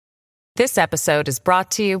This episode is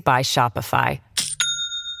brought to you by Shopify.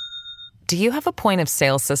 Do you have a point of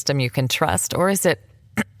sale system you can trust, or is it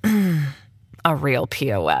a real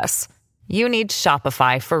POS? You need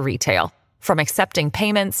Shopify for retail. From accepting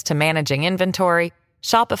payments to managing inventory,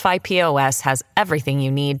 Shopify POS has everything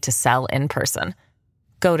you need to sell in person.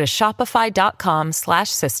 Go to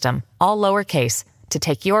shopify.com/system, all lowercase, to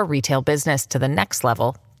take your retail business to the next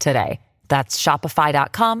level today. That's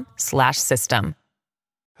shopify.com/system.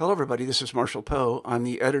 Hello, everybody. This is Marshall Poe. I'm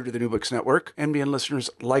the editor of the New Books Network. NBN listeners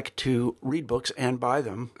like to read books and buy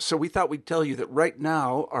them. So we thought we'd tell you that right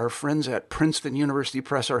now, our friends at Princeton University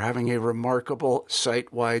Press are having a remarkable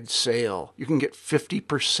site-wide sale. You can get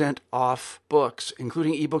 50% off books,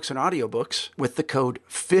 including ebooks and audiobooks, with the code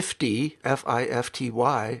 50,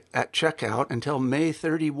 F-I-F-T-Y, at checkout until May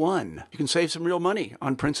 31. You can save some real money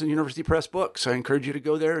on Princeton University Press books. I encourage you to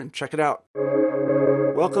go there and check it out.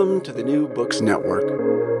 Welcome to the New Books Network.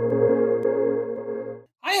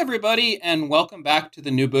 Hi, everybody, and welcome back to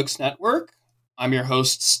the New Books Network. I'm your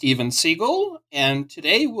host, Steven Siegel, and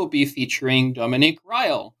today we'll be featuring Dominique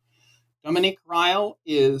Ryle. Dominique Ryle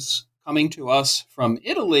is coming to us from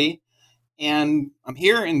Italy, and I'm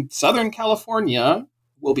here in Southern California.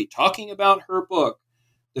 We'll be talking about her book,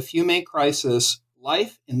 The Fiume Crisis,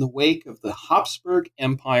 Life in the Wake of the Habsburg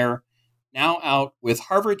Empire, now out with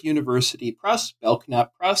Harvard University Press,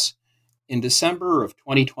 Belknap Press, in December of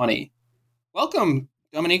 2020. Welcome,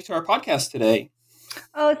 Dominique, to our podcast today.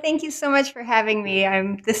 Oh, thank you so much for having me.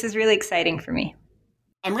 This is really exciting for me.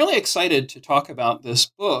 I'm really excited to talk about this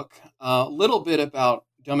book. A little bit about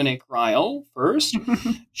Dominique Ryle first.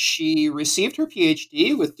 She received her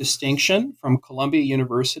PhD with distinction from Columbia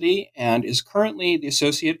University and is currently the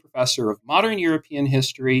Associate Professor of Modern European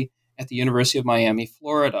History at the University of Miami,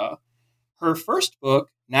 Florida. Her first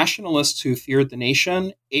book, Nationalists Who Feared the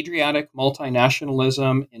Nation, Adriatic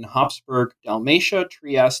Multinationalism in Habsburg, Dalmatia,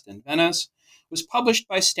 Trieste, and Venice, was published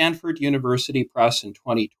by Stanford University Press in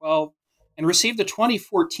 2012 and received the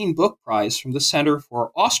 2014 Book Prize from the Center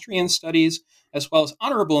for Austrian Studies, as well as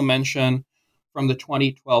honorable mention from the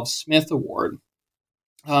 2012 Smith Award.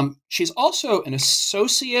 She's also an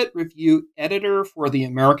associate review editor for the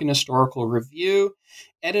American Historical Review,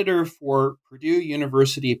 editor for Purdue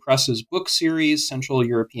University Press's book series, Central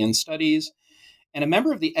European Studies, and a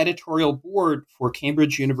member of the editorial board for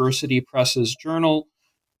Cambridge University Press's journal,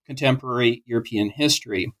 Contemporary European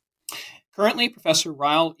History. Currently, Professor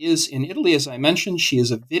Ryle is in Italy, as I mentioned. She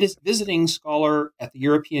is a visiting scholar at the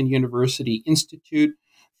European University Institute,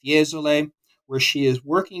 Fiesole, where she is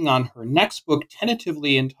working on her next book,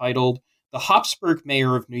 tentatively entitled The Habsburg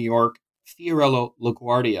Mayor of New York, Fiorello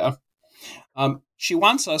LaGuardia. She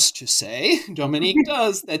wants us to say, Dominique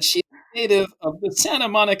does, that she's a native of the Santa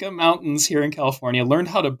Monica Mountains here in California, learned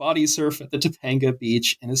how to body surf at the Topanga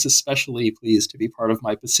Beach, and is especially pleased to be part of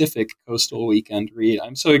my Pacific Coastal Weekend read.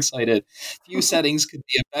 I'm so excited. Few settings could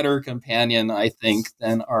be a better companion, I think,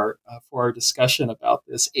 than for our discussion about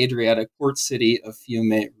this Adriatic port city of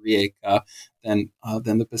Fiume Rijeka than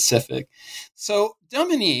the Pacific. So,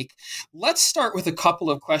 Dominique, let's start with a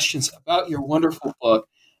couple of questions about your wonderful book.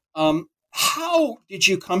 How did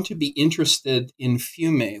you come to be interested in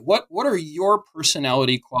Fiume? What are your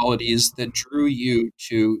personality qualities that drew you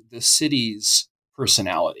to the city's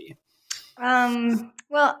personality?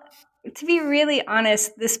 Well, to be really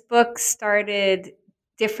honest, this book started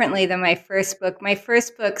differently than my first book. My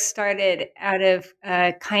first book started out of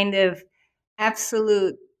a kind of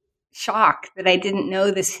absolute shock that I didn't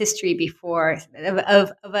know this history before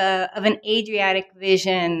of an Adriatic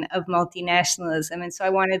vision of multinationalism, and so I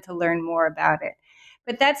wanted to learn more about it.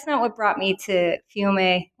 But that's not what brought me to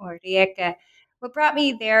Fiume or Rijeka. What brought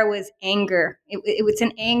me there was anger. It was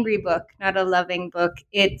an angry book, not a loving book.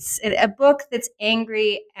 It's a book that's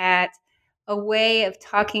angry at a way of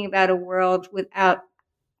talking about a world without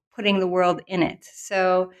putting the world in it.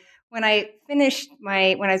 So when I was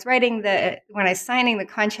signing the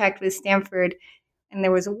contract with Stanford, and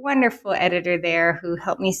there was a wonderful editor there who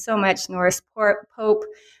helped me so much, Norris Pope.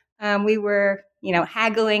 We were,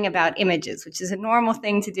 haggling about images, which is a normal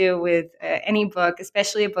thing to do with any book,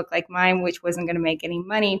 especially a book like mine, which wasn't going to make any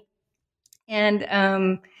money. And,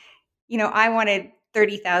 I wanted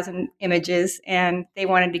 30,000 images, and they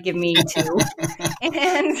wanted to give me 2. And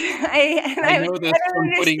I know this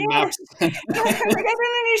from putting maps. I don't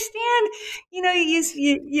understand.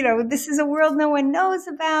 This is a world no one knows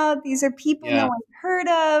about. These are people no one's heard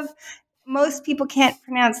of. Most people can't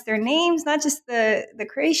pronounce their names, not just the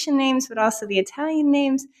Croatian names, but also the Italian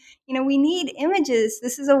names. We need images.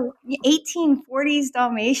 This is a 1840s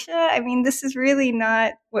Dalmatia. I mean, this is really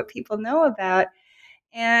not what people know about.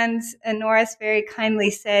 And Norris very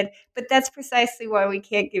kindly said, but that's precisely why we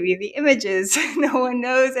can't give you the images. No one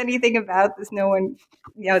knows anything about this. No one,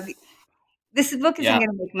 this book isn't going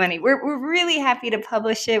to make money. We're really happy to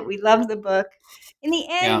publish it. We love the book. In the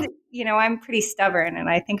end, I'm pretty stubborn, and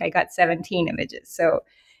I think I got 17 images. So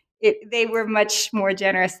they were much more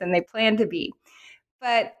generous than they planned to be.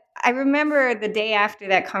 But I remember the day after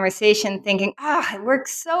that conversation thinking, I worked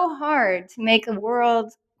so hard to make a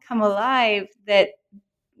world come alive that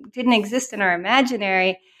didn't exist in our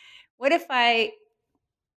imaginary. What if I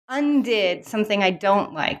undid something I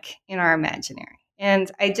don't like in our imaginary?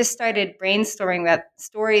 And I just started brainstorming about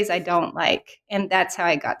stories I don't like. And that's how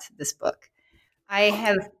I got to this book. I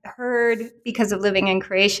have heard, because of living in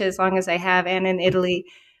Croatia as long as I have, and in Italy,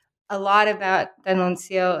 a lot about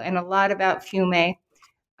D'Annunzio and a lot about Fiume.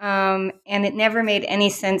 And it never made any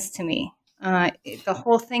sense to me. The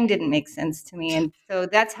whole thing didn't make sense to me. And so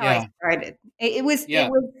that's how I started. It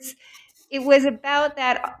was about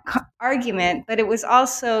that argument, but it was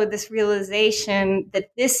also this realization that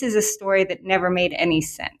this is a story that never made any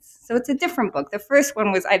sense. So it's a different book. The first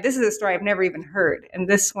one was, this is a story I've never even heard. And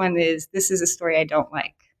this one is, this is a story I don't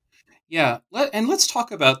like. Yeah, and let's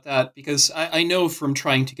talk about that, because I know from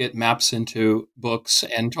trying to get maps into books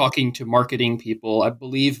and talking to marketing people,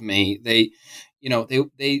 believe me, they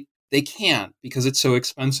can't, because it's so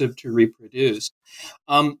expensive to reproduce.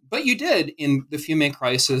 But you did, in the Fiume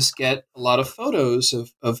Crisis, get a lot of photos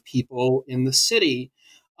of people in the city.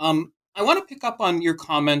 I want to pick up on your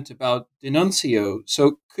comment about D'Annunzio.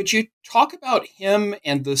 So could you talk about him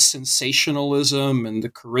and the sensationalism and the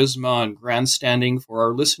charisma and grandstanding for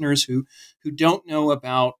our listeners who don't know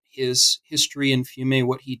about his history in Fiume,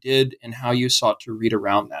 what he did, and how you sought to read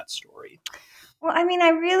around that story? Well, I mean,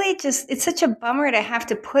 it's such a bummer to have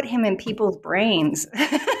to put him in people's brains because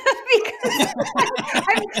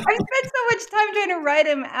I've spent so much time trying to write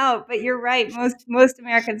him out. But you're right. Most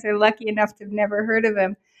Americans are lucky enough to have never heard of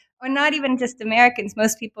him. Or not even just Americans.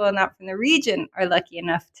 Most people not from the region are lucky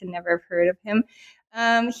enough to never have heard of him.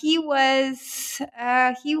 He was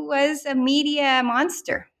a media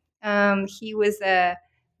monster. He was a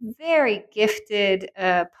very gifted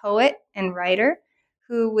poet and writer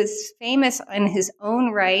who was famous in his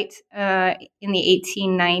own right in the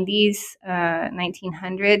 1890s,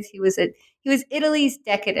 1900s. He was Italy's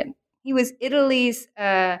decadent. He was Italy's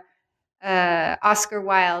Oscar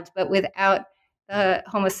Wilde, but without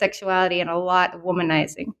homosexuality and a lot of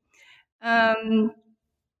womanizing. And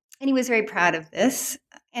he was very proud of this.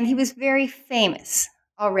 And he was very famous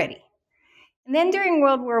already. And then during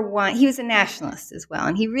World War I, he was a nationalist as well.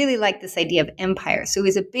 And he really liked this idea of empire. So he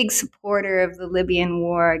was a big supporter of the Libyan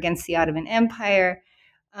war against the Ottoman Empire.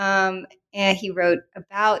 And he wrote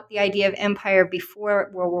about the idea of empire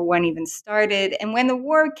before World War I even started. And when the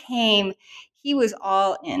war came, he was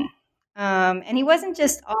all in. And he wasn't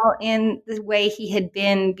just all in the way he had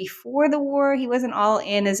been before the war. He wasn't all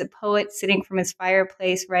in as a poet sitting from his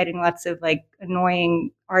fireplace writing lots of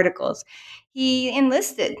annoying articles. He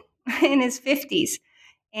enlisted in his 50s,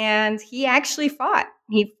 and he actually fought.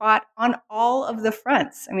 He fought on all of the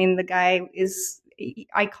fronts. I mean, the guy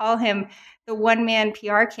I call him the one-man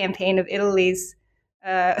PR campaign of Italy's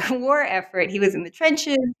war effort. He was in the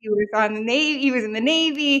trenches. He was on the Navy. He was in the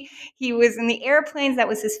Navy. He was in the airplanes. That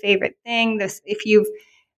was his favorite thing.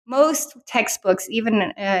 Most textbooks,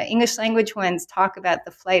 even English language ones, talk about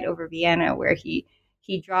the flight over Vienna, where he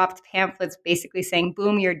dropped pamphlets basically saying,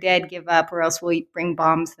 "Boom, you're dead. Give up, or else we'll bring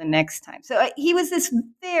bombs the next time." So he was this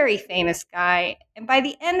very famous guy. And by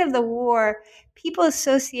the end of the war, people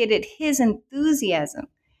associated his enthusiasm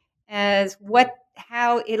as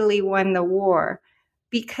how Italy won the war,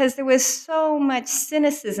 because there was so much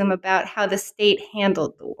cynicism about how the state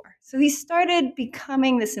handled the war. So he started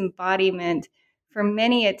becoming this embodiment for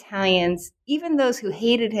many Italians, even those who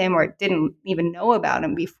hated him or didn't even know about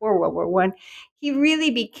him before World War I. He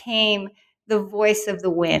really became the voice of the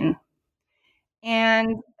win.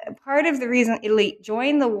 And part of the reason Italy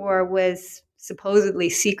joined the war was supposedly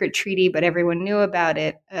secret treaty, but everyone knew about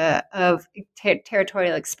it, of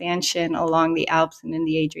territorial expansion along the Alps and in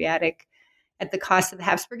the Adriatic at the cost of the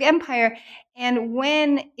Habsburg Empire. And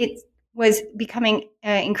when it was becoming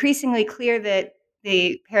increasingly clear that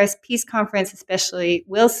the Paris Peace Conference, especially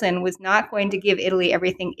Wilson, was not going to give Italy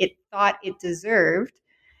everything it thought it deserved,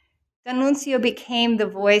 D'Annunzio became the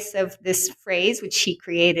voice of this phrase, which he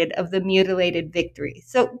created, of the mutilated victory.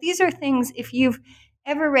 So these are things, if you've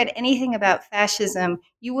ever read anything about fascism,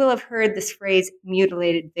 you will have heard this phrase,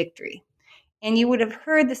 mutilated victory. And you would have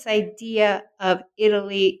heard this idea of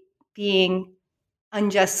Italy being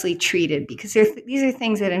unjustly treated, because these are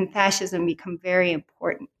things that in fascism become very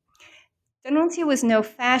important. D'Annunzio was no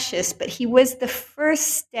fascist, but he was the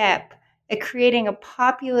first step at creating a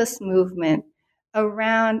populist movement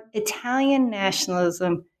around Italian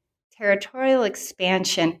nationalism, territorial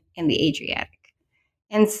expansion, and the Adriatic.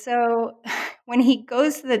 And so when he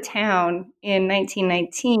goes to the town in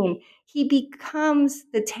 1919, he becomes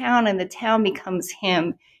the town and the town becomes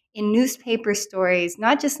him in newspaper stories,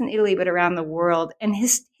 not just in Italy, but around the world. And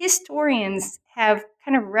historians have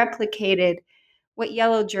kind of replicated what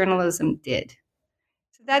yellow journalism did.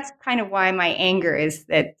 So that's kind of why my anger is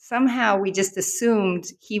that somehow we just assumed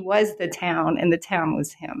he was the town and the town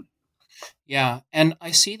was him. Yeah, and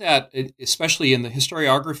I see that especially in the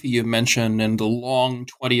historiography you mentioned and the long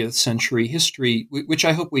 20th century history, which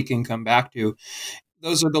I hope we can come back to.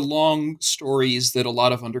 Those are the long stories that a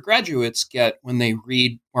lot of undergraduates get when they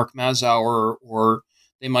read Mark Mazower, or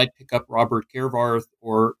they might pick up Robert Gervarth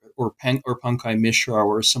or Pankaj Mishra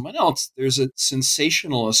or someone else. There's a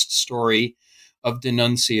sensationalist story of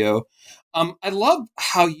D'Annunzio. I love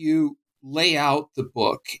how you lay out the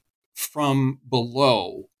book from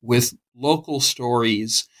below with local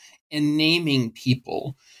stories and naming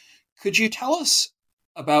people. Could you tell us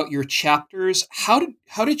about your chapters? How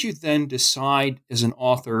did you then decide as an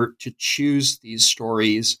author to choose these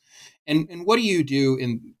stories? And what do you do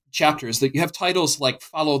in chapters that you have titles like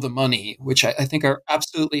Follow the Money, which I think are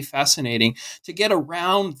absolutely fascinating, to get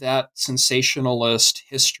around that sensationalist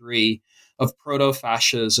history of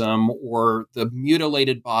proto-fascism or the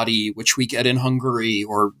mutilated body, which we get in Hungary,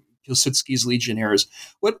 or Pilsudski's Legionnaires?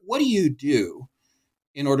 What do you do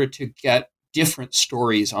in order to get different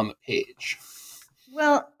stories on the page?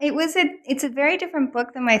 Well, it's a very different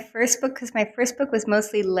book than my first book, because my first book was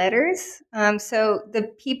mostly letters. So the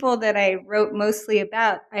people that I wrote mostly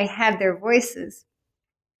about, I had their voices.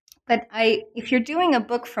 But if you're doing a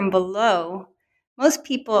book from below, most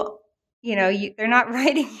people, they're not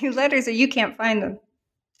writing you letters, or you can't find them.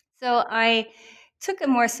 So I took a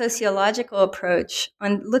more sociological approach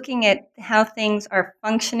on looking at how things are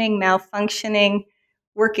functioning, malfunctioning,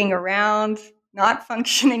 working around, not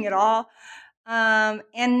functioning at all.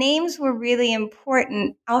 And names were really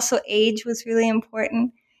important. Also, age was really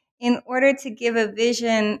important in order to give a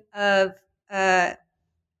vision of.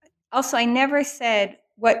 Also, I never said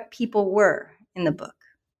what people were in the book,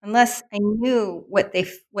 unless I knew what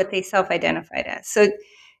they self-identified as. So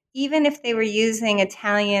even if they were using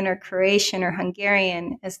Italian or Croatian or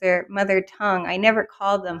Hungarian as their mother tongue, I never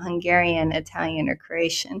called them Hungarian, Italian, or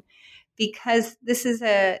Croatian, because this is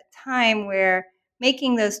a time where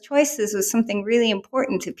making those choices was something really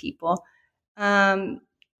important to people,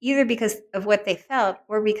 either because of what they felt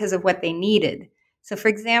or because of what they needed. So, for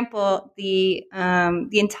example, the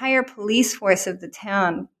entire police force of the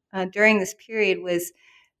town during this period was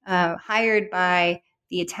hired by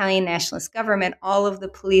the Italian nationalist government. All of the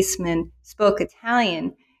policemen spoke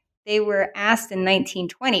Italian. They were asked in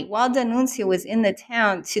 1920, while D'Annunzio was in the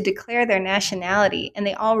town, to declare their nationality, and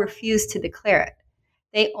they all refused to declare it.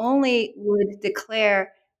 They only would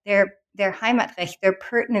declare their Heimatrecht, their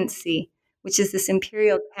pertinency, which is this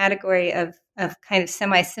imperial category of kind of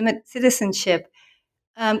semi-citizenship,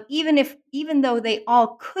 even though they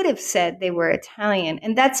all could have said they were Italian.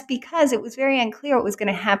 And that's because it was very unclear what was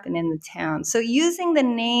going to happen in the town. So using the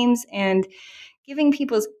names and giving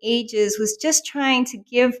people's ages was just trying to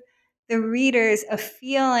give the readers a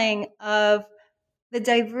feeling of the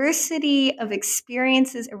diversity of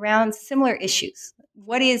experiences around similar issues.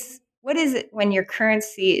 What is it when your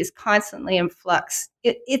currency is constantly in flux?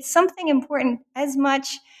 It's something important as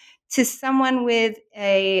much to someone with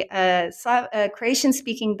a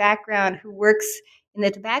Croatian-speaking background who works in the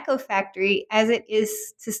tobacco factory as it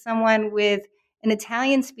is to someone with an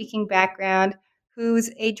Italian-speaking background who's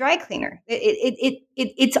a dry cleaner.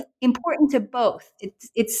 It's important to both.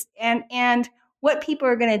 And what people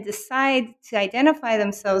are going to decide to identify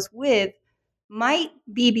themselves with might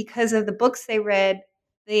be because of the books they read,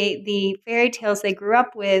 the fairy tales they grew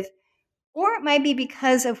up with, or it might be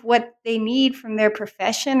because of what they need from their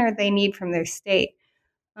profession or they need from their state.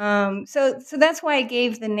 So that's why I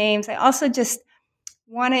gave the names. I also just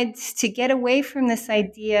wanted to get away from this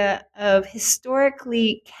idea of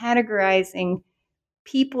historically categorizing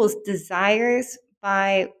people's desires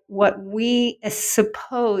by what we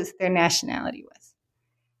suppose their nationality was.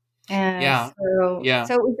 Yeah. So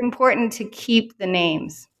it was important to keep the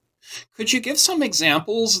names. Could you give some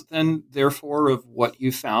examples then, therefore, of what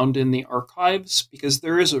you found in the archives? Because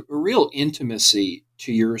there is a real intimacy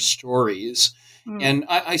to your stories. And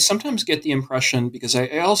I sometimes get the impression, because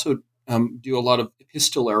I also do a lot of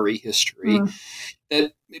epistolary history,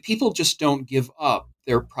 that people just don't give up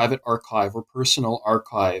their private archive or personal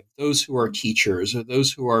archive, those who are teachers or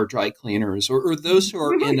those who are dry cleaners or those who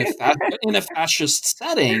are in a fascist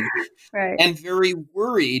setting, Right. and very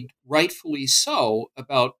worried, rightfully so,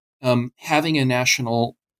 about having a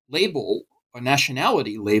national label, a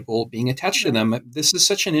nationality label being attached to them. This is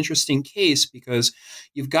such an interesting case because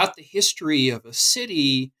you've got the history of a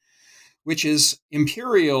city which is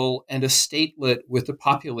imperial and a statelet with a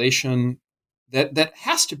population that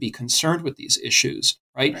has to be concerned with these issues,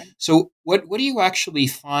 right? So what do you actually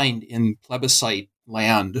find in plebiscite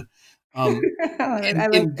land?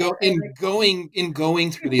 In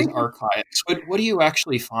going through these archives, what do you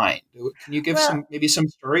actually find? Can you give Well, maybe some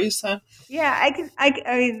stories then? yeah,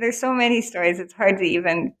 I mean, there's so many stories. It's hard to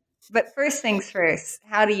even. But first things first,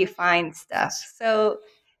 how do you find stuff? So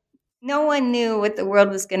no one knew what the world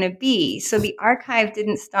was going to be. So the archive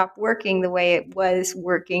didn't stop working the way it was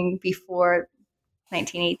working before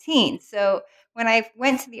 1918. So when I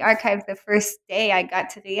went to the archive the first day I got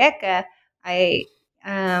to Rijeka, I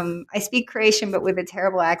speak Croatian, but with a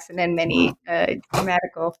terrible accent and many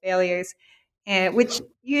grammatical failures, and which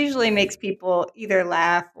usually makes people either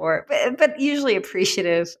laugh or, but usually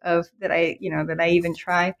appreciative of that I even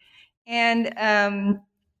try. And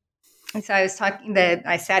so I was talking that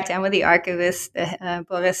I sat down with the archivist,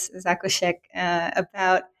 Boris Zakoszek,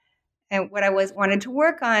 about and what I wanted to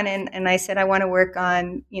work on, and I said I want to work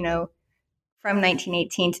on from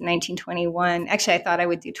 1918 to 1921. Actually, I thought I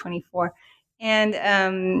would do 24,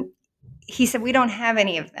 and he said we don't have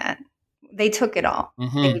any of that. They took it all.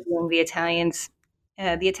 Mm-hmm. They were doing the Italians.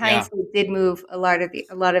 The Italians did move a lot of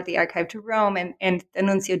the archive to Rome, and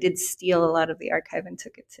D'Annunzio did steal a lot of the archive and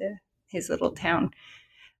took it to his little town.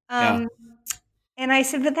 And I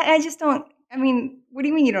said, but I just don't. I mean, what do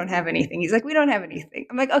you mean you don't have anything? He's like, we don't have anything.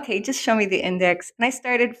 I'm like, okay, just show me the index. And I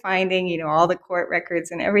started finding, all the court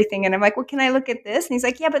records and everything. And I'm like, well, can I look at this? And he's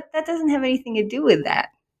like, yeah, but that doesn't have anything to do with that.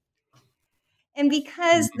 And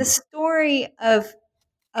because the story of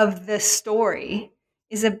the story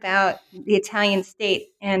is about the Italian state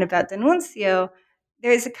and about D'Annunzio,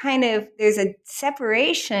 there's a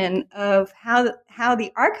separation of how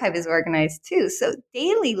the archive is organized too. So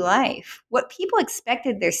daily life, what people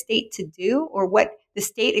expected their state to do or what the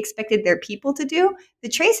state expected their people to do, the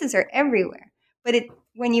traces are everywhere. But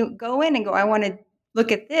when you go in and go, I want to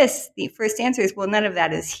look at this, the first answer is, well, none of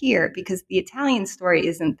that is here because the Italian story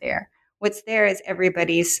isn't there. What's there is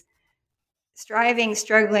everybody's striving,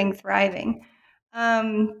 struggling, thriving.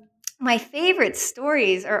 My favorite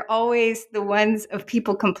stories are always the ones of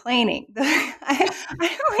people complaining. I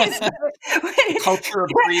always culture of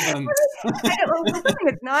grievance. Something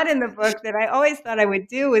that's not in the book that I always thought I would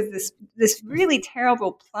do was this really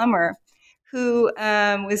terrible plumber who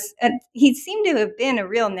he seemed to have been a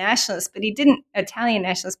real nationalist, but Italian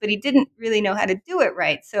nationalist, but he didn't really know how to do it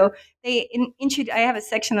right. So I have a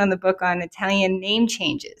section on the book on Italian name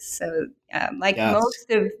changes. So most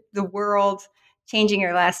of the world, changing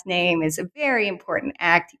your last name is a very important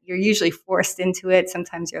act. You're usually forced into it.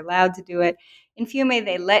 Sometimes you're allowed to do it. In Fiume,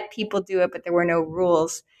 they let people do it, but there were no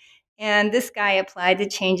rules. And this guy applied to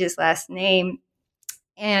change his last name,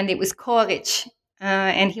 and it was Coric.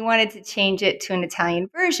 And he wanted to change it to an Italian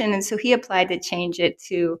version, and so he applied to change it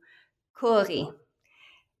to Cori.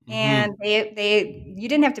 Mm-hmm. And you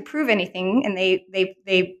didn't have to prove anything, and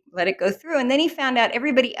they let it go through. And then he found out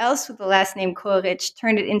everybody else with the last name Coric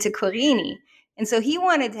turned it into Corini. And so he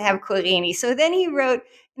wanted to have Corini. So then he wrote,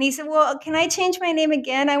 and he said, well, can I change my name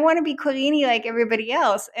again? I want to be Corini like everybody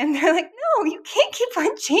else. And they're like, no, you can't keep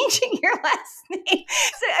on changing your last name.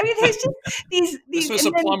 So, I mean, there's just these. This was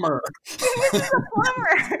a plumber. This is a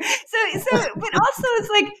plumber. But also it's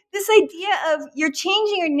like this idea of you're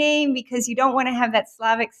changing your name because you don't want to have that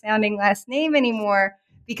Slavic sounding last name anymore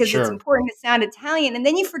because it's important to sound Italian. And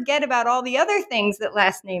then you forget about all the other things that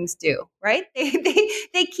last names do, right?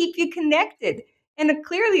 They keep you connected. And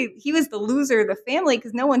clearly he was the loser of the family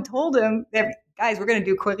because no one told him that, guys, we're going to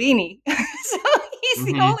do Corini. So he's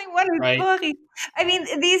the only one who's Cori. I mean,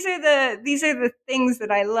 these are the things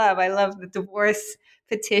that I love. I love the divorce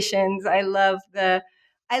petitions. I love the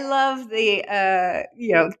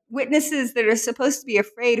witnesses that are supposed to be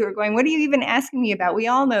afraid who are going, what are you even asking me about? We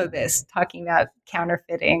all know this, talking about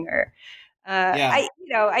counterfeiting or I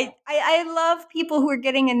love people who are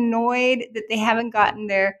getting annoyed that they haven't gotten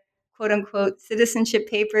their quote unquote citizenship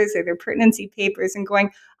papers or their pertinency papers and going,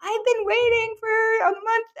 I've been waiting for a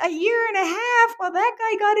month, a year and a half while that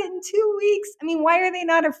guy got it in 2 weeks. I mean, why are they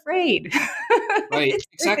not afraid? Right,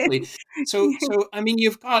 exactly. So I mean,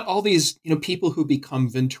 you've got all these, people who become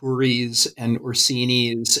Venturis and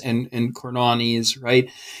Orsinis and Cornanis, right?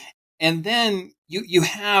 And then you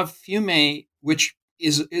have Fiume, which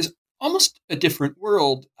is almost a different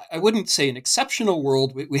world. I wouldn't say an exceptional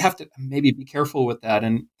world. We have to maybe be careful with that.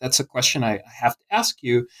 And that's a question I have to ask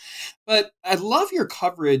you. But I love your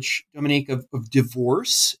coverage, Dominique, of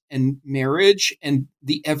divorce and marriage and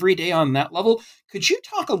the everyday on that level. Could you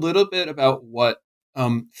talk a little bit about what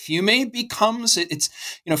Fiume becomes? It's,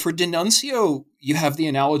 for D'Annunzio, you have the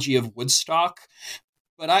analogy of Woodstock.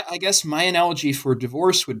 But I guess my analogy for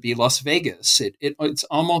divorce would be Las Vegas. It's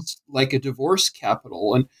almost like a divorce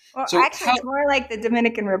capital. And well, so actually, it's more like the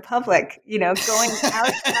Dominican Republic, going outside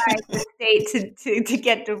the state to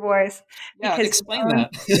get divorced. Yeah, because, explain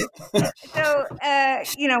that. So,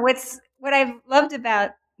 what I've loved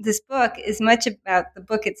about this book, as much about the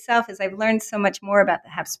book itself, is I've learned so much more about the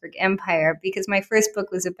Habsburg Empire, because my first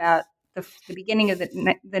book was about the beginning of the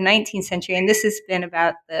 19th century, and this has been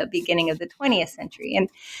about the beginning of the 20th century.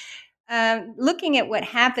 And looking at what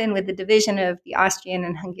happened with the division of the Austrian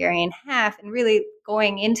and Hungarian half, and really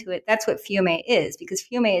going into it, that's what Fiume is, because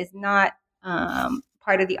Fiume is not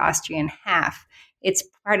part of the Austrian half. It's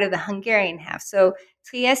part of the Hungarian half. So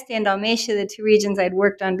Trieste and Dalmatia, the two regions I'd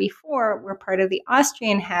worked on before, were part of the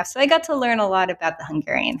Austrian half. So I got to learn a lot about the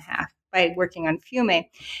Hungarian half by working on Fiume.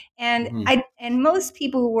 And and most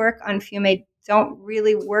people who work on Fiume don't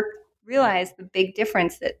really realize the big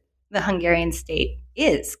difference that the Hungarian state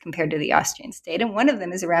is compared to the Austrian state. And one of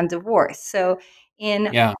them is around divorce. So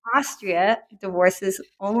in Austria, divorce is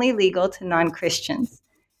only legal to non-Christians.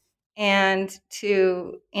 And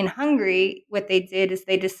in Hungary, what they did is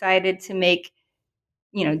they decided to make,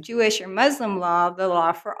 Jewish or Muslim law the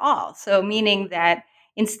law for all. So meaning that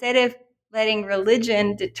instead of letting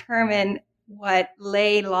religion determine what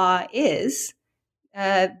lay law is,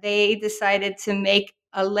 they decided to make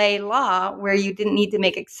a lay law where you didn't need to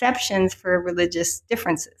make exceptions for religious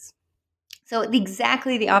differences. So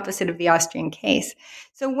exactly the opposite of the Austrian case.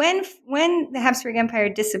 So when the Habsburg Empire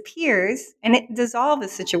disappears, and dissolve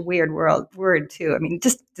is such a weird word too. I mean, it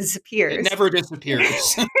just disappears. It never disappears.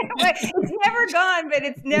 It's never gone, but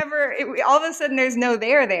it's never. All of a sudden, there's no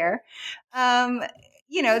there.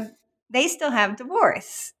 They still have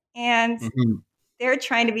divorce, and they're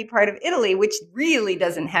trying to be part of Italy, which really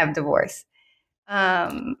doesn't have divorce. I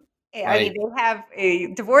mean, they have a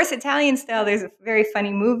divorce Italian style. There's a very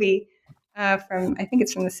funny movie from, I think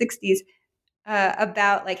it's from the 60s,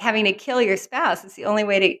 about like having to kill your spouse. It's the only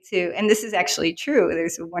way to and this is actually true.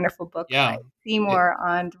 There's a wonderful book by Seymour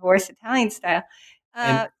on divorce Italian style.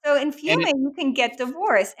 So in Fiume, you can get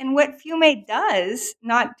divorced. And what Fiume does,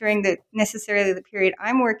 not during necessarily the period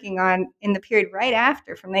I'm working on, in the period right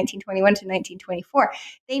after, from 1921 to 1924,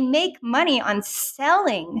 they make money on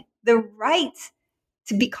selling the right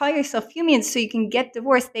to call yourself Fiumeans so you can get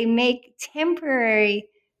divorced. They make temporary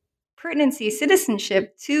pertinency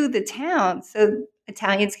citizenship to the town so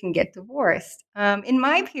Italians can get divorced. In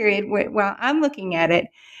my period, while I'm looking at it,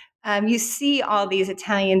 you see all these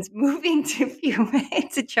Italians moving to Fiume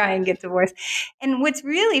to try and get divorced. And what's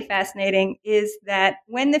really fascinating is that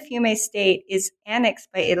when the Fiume state is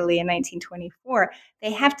annexed by Italy in 1924,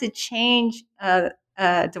 they have to change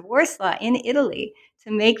divorce law in Italy to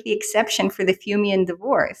make the exception for the Fiumean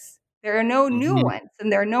divorce. There are no new ones,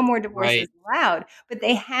 and there are no more divorces allowed, but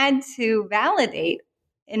they had to validate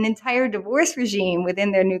an entire divorce regime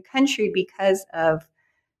within their new country because of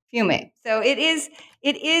Fiume. So it is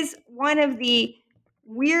one of the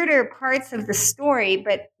weirder parts of the story,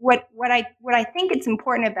 but what I think it's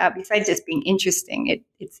important about, besides just being interesting,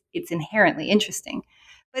 it's inherently interesting,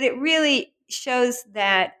 but it really shows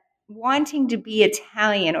that wanting to be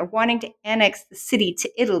Italian or wanting to annex the city to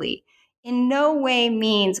Italy in no way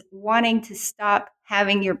means wanting to stop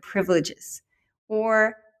having your privileges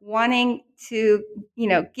or wanting to,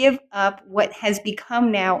 give up what has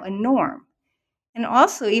become now a norm. And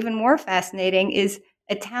also, even more fascinating is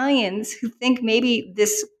Italians who think maybe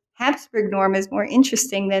this Habsburg norm is more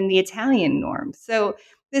interesting than the Italian norm. So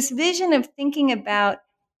this vision of thinking about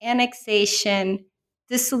annexation,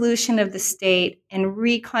 dissolution of the state, and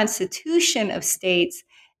reconstitution of states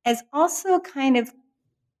as also kind of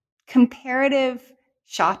comparative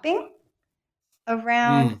shopping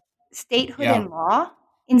around statehood and law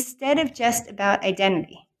instead of just about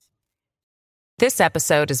identity. This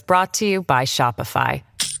episode is brought to you by Shopify.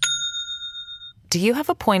 Do you have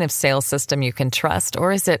a point of sale system you can trust,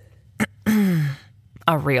 or is it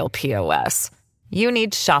a real POS? You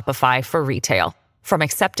need Shopify for retail. From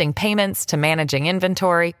accepting payments to managing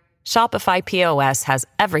inventory, Shopify POS has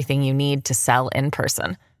everything you need to sell in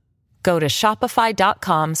person. Go to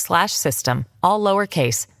shopify.com/system, all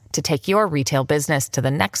lowercase, to take your retail business to the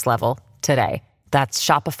next level today. That's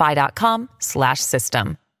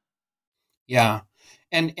shopify.com/system. Yeah.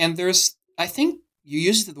 And there's, I think you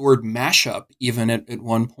used the word mashup even at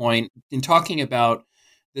one point in talking about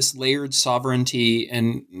this layered sovereignty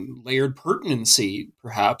and layered pertinency,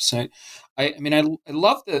 perhaps. I mean, I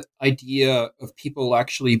love the idea of people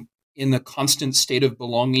actually in the constant state of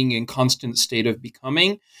belonging and constant state of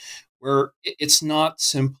becoming, where it's not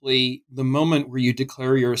simply the moment where you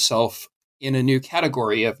declare yourself in a new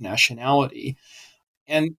category of nationality.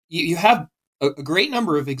 And you have a great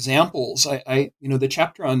number of examples. The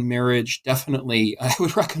chapter on marriage, definitely, I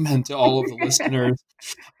would recommend to all of the listeners.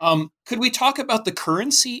 Could we talk about the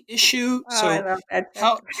currency issue? Oh, I love that.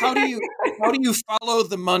 How do you follow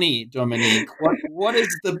the money, Dominique? What is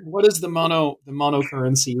the mono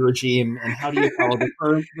currency regime, and how do you follow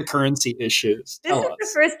the currency issues? This is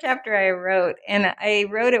the first chapter I wrote, and I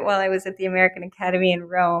wrote it while I was at the American Academy in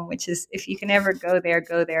Rome, which is, if you can ever go there,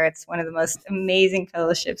 go there. It's one of the most amazing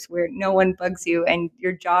fellowships where no one bugs you, and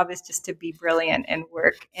your job is just to be brilliant and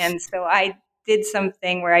work. And so I did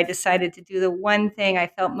something where I decided to do the one thing I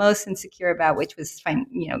felt most insecure about, which was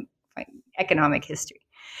economic history.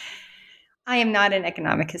 I am not an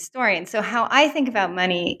economic historian, so how I think about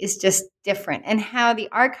money is just different, and how the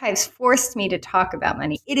archives forced me to talk about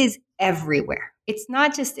money. It is everywhere. It's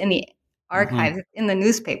not just in the archives, it's in the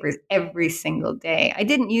newspapers every single day. I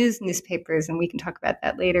didn't use newspapers, and we can talk about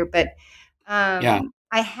that later, but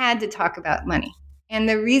I had to talk about money. And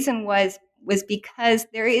the reason was because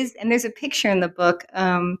there's a picture in the book,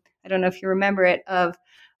 I don't know if you remember it, of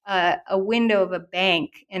a window of a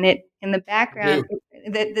bank, and it in the background,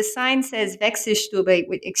 the sign says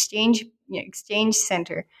Wechselstube, exchange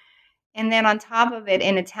center. And then on top of it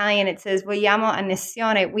in Italian, it says Vogliamo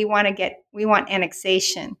annessione, we want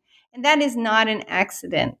annexation. And that is not an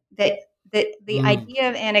accident. The idea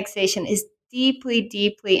of annexation is deeply,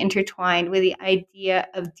 deeply intertwined with the idea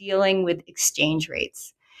of dealing with exchange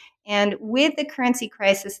rates. And with the currency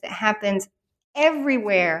crisis that happens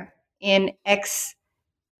everywhere in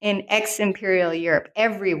ex-imperial Europe,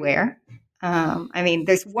 everywhere. I mean,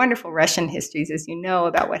 there's wonderful Russian histories, as you know,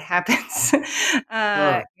 about what happens. Sure.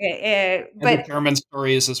 But the German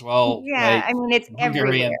stories as well. Yeah, right? I mean, it's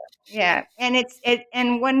everywhere. Yeah, and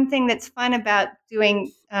and one thing that's fun about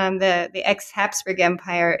doing the ex-Habsburg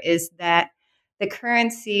Empire is that the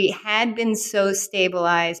currency had been so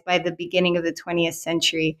stabilized by the beginning of the 20th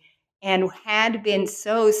century and had been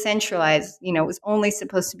so centralized, it was only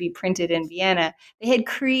supposed to be printed in Vienna. They had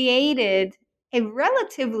created a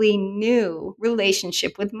relatively new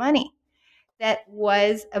relationship with money that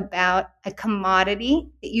was about a commodity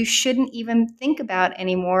that you shouldn't even think about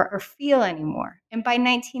anymore or feel anymore. And by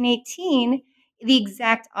 1918, the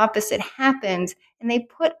exact opposite happened. And they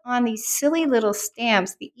put on these silly little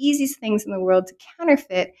stamps, the easiest things in the world to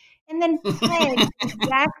counterfeit, and then peg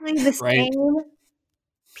exactly the same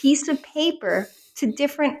piece of paper to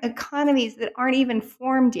different economies that aren't even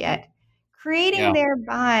formed yet, creating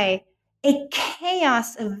thereby a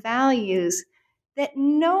chaos of values that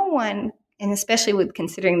no one, and especially with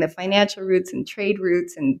considering the financial roots and trade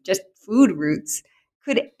roots and just food roots,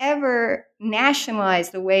 could ever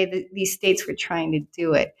nationalize the way that these states were trying to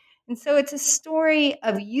do it. And so it's a story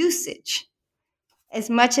of usage as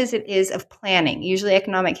much as it is of planning. Usually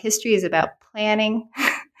economic history is about planning.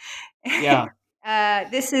 Yeah.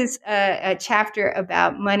 This is a chapter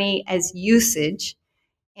about money as usage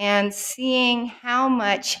and seeing how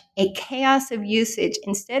much a chaos of usage,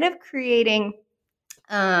 instead of creating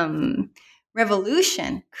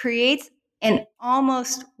revolution, creates an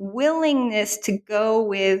almost willingness to go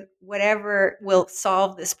with whatever will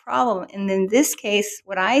solve this problem. And in this case,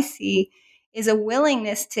 what I see is a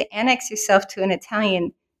willingness to annex yourself to an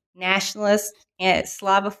Italian nationalist and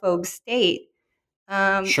Slavophobe state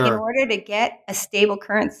in order to get a stable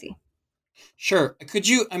currency. Sure.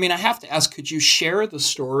 I have to ask, could you share the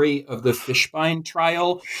story of the Fishbein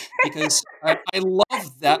trial? Because I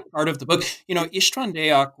love that part of the book. István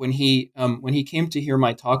Deák, when he came to hear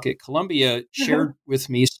my talk at Columbia, shared with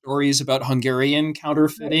me stories about Hungarian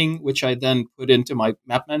counterfeiting, which I then put into my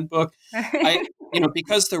MapMen book.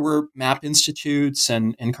 Because there were map institutes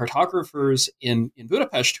and cartographers in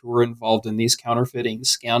Budapest who were involved in these counterfeiting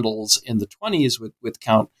scandals in the 1920s with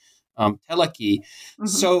Count Teleki. Mm-hmm.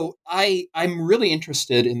 So I'm really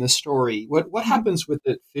interested in this story. What happens with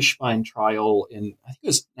the Fishbein trial in, I think it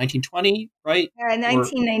was 1920, right?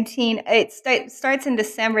 1919. It starts in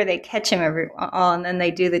December. They catch him all, and then they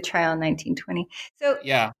do the trial in 1920. So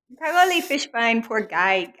yeah, Károly Fishbein, poor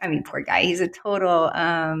guy. He's a total,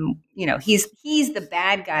 he's the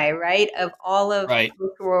bad guy, right? Of all of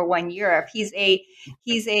World War I Europe. He's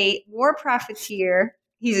a war profiteer.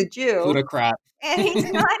 he's a Jew. Plutocrat. And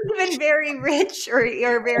he's not even very rich or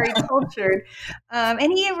very cultured.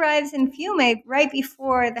 And he arrives in Fiume right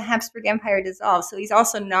before the Habsburg Empire dissolves. So he's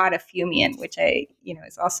also not a Fiumian, which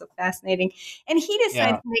is also fascinating. And he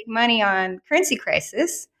decides to make money on currency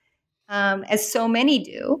crisis, as so many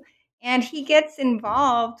do. And he gets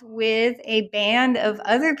involved with a band of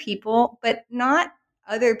other people, but not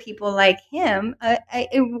other people like him, a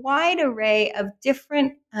wide array of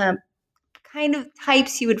different kind of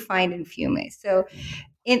types you would find in Fiume. So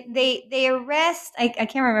they arrest, I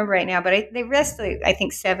can't remember right now, but they arrest, I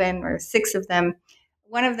think 7 or 6 of them.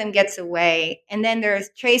 One of them gets away, and then there's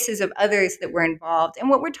traces of others that were involved. And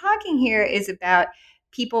what we're talking here is about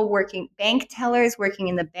people working, bank tellers working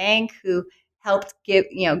in the bank who helped give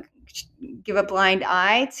a blind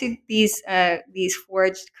eye to these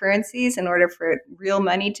forged currencies in order for real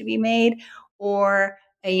money to be made, or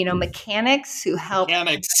mechanics who help get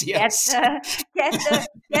the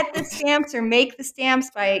stamps or make the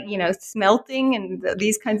stamps by smelting and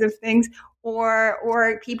these kinds of things,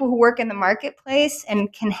 or people who work in the marketplace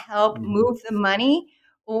and can help move the money,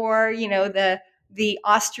 or the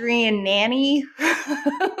Austrian nanny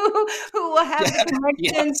who will have the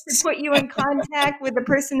connections to put you in contact with the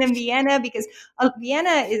person in Vienna, because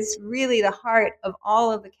Vienna is really the heart of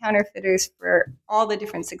all of the counterfeiters for all the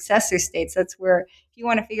different successor states. That's where, if you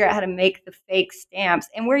want to figure out how to make the fake stamps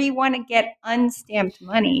and where you want to get unstamped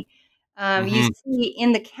money, you see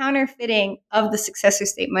in the counterfeiting of the successor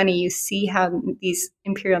state money, you see how these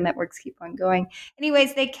imperial networks keep on going.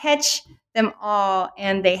 Anyways, they catch them all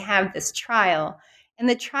and they have this trial. And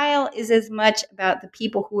the trial is as much about the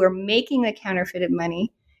people who are making the counterfeited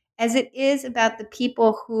money as it is about the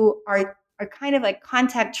people who are kind of like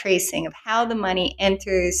contact tracing of how the money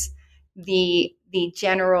enters the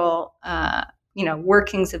general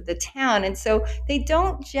workings of the town. And so they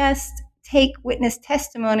don't just take witness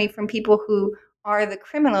testimony from people who are the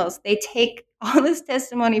criminals. They take all this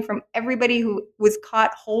testimony from everybody who was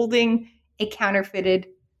caught holding a counterfeited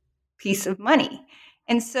piece of money.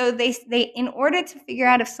 And so they in order to figure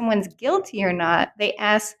out if someone's guilty or not, they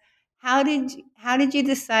ask, how did you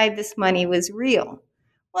decide this money was real?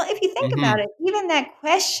 Well, if you think about it, even that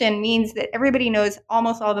question means that everybody knows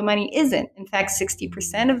almost all the money isn't. In fact,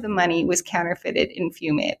 60% of the money was counterfeited in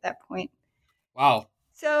Fiume at that point. Wow.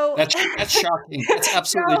 So that's shocking. That's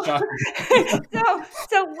absolutely shocking.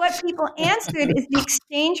 So what people answered is the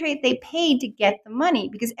exchange rate they paid to get the money,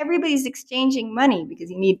 because everybody's exchanging money,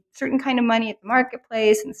 because you need certain kind of money at the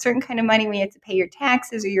marketplace and certain kind of money when you have to pay your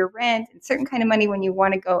taxes or your rent, and certain kind of money when you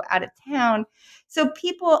want to go out of town. So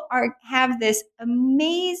people have this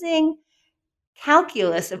amazing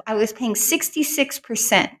calculus of, I was paying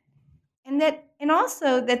 66%. And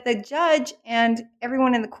also that the judge and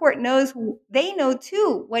everyone in the court knows, they know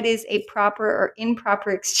too what is a proper or improper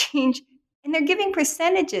exchange, and they're giving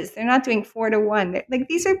percentages. They're not doing 4-to-1. Like,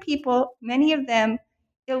 these are people, many of them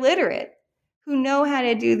illiterate, who know how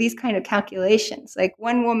to do these kind of calculations. Like,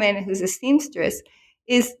 one woman who's a seamstress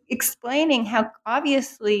is explaining how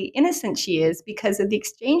obviously innocent she is because of the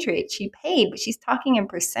exchange rate she paid, but she's talking in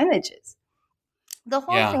percentages. The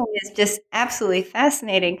whole thing is just absolutely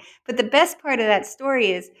fascinating. But the best part of that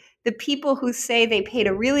story is the people who say they paid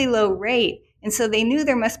a really low rate, and so they knew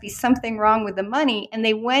there must be something wrong with the money, and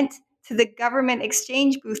they went to the government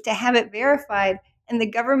exchange booth to have it verified, and the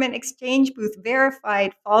government exchange booth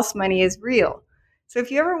verified false money is real. So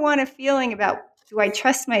if you ever want a feeling about, do I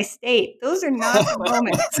trust my state, those are not the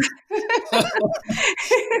moments.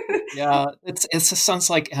 Yeah, it sounds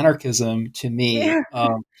like anarchism to me. Yeah.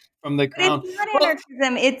 From the ground. It's not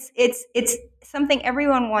anarchism. It's something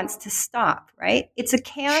everyone wants to stop, right? It's a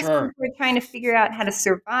chaos. Sure. People are trying to figure out how to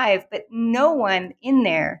survive, but no one in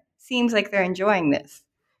there seems like they're enjoying this.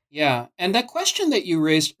 Yeah, and that question that you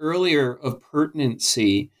raised earlier of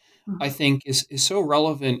pertinency, I think is so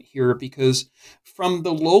relevant here, because from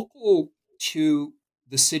the local to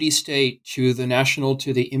the city-state to the national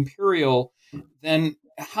to the imperial, then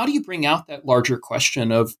how do you bring out that larger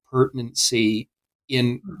question of pertinency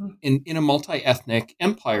in a multi-ethnic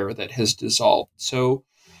empire that has dissolved? So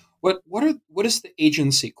what is the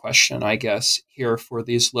agency question, I guess, here for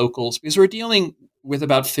these locals? Because we're dealing with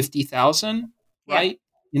about 50,000, right?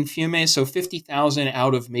 In Fiume, so 50,000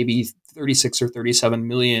 out of maybe 36 or 37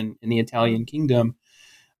 million in the Italian kingdom.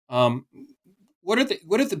 What are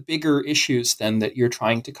the bigger issues then that you're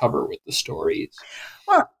trying to cover with the stories?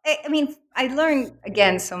 Well, I mean, I learned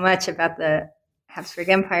again so much about the Habsburg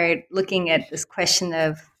Empire looking at this question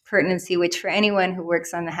of pertinency, which for anyone who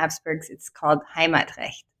works on the Habsburgs, it's called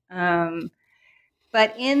Heimatrecht.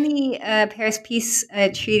 But in the Paris Peace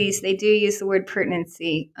Treaties, they do use the word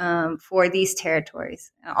pertinency for these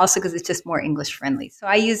territories, also because it's just more English friendly. So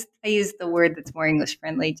I use the word that's more English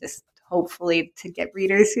friendly, just hopefully to get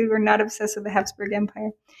readers who are not obsessed with the Habsburg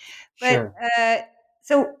Empire. But Sure.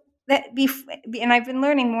 so that and I've been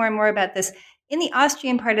learning more and more about this. In the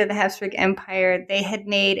Austrian part of the Habsburg Empire, they had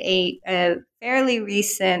made a fairly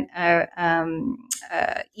recent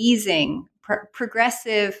easing,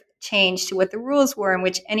 progressive change to what the rules were, in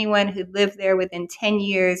which anyone who lived there within 10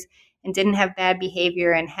 years and didn't have bad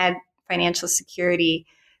behavior and had financial security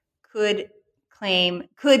could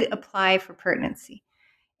apply for pertinency.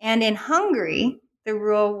 And in Hungary, the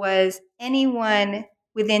rule was anyone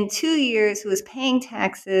within 2 years who was paying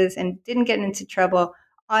taxes and didn't get into trouble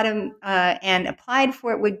and applied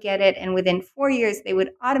for it would get it. And within 4 years, they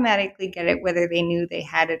would automatically get it, whether they knew they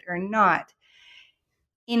had it or not.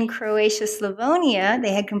 In Croatia, Slavonia,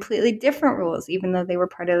 they had completely different rules, even though they were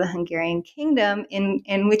part of the Hungarian kingdom,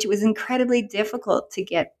 in which it was incredibly difficult to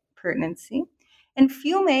get pertinency. And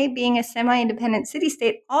Fiume, being a semi-independent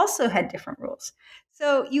city-state, also had different rules.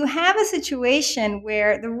 So you have a situation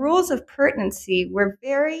where the rules of pertinency were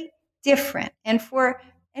very different. And for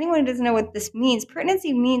anyone who doesn't know what this means,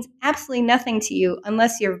 pertinency means absolutely nothing to you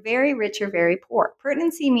unless you're very rich or very poor.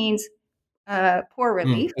 Pertinency means poor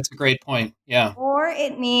relief. That's a great point. Yeah. Or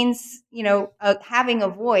it means, having a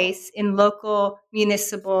voice in local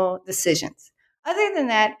municipal decisions. Other than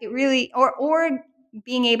that, it really, or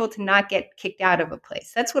being able to not get kicked out of a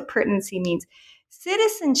place. That's what pertinency means.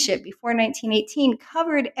 Citizenship before 1918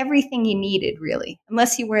 covered everything you needed, really,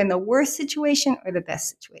 unless you were in the worst situation or the best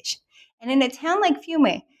situation. And in a town like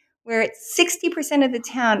Fiume, where 60% of the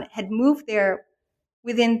town had moved there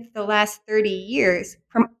within the last 30 years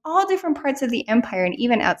from all different parts of the empire and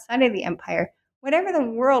even outside of the empire, whatever the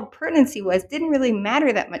world pertinency was didn't really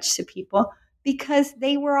matter that much to people because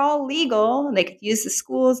they were all legal. They could use the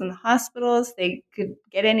schools and the hospitals. They could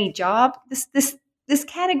get any job. This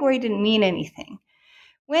category didn't mean anything.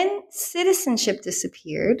 When citizenship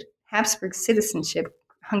disappeared, Habsburg citizenship,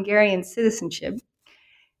 Hungarian citizenship,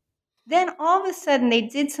 then all of a sudden they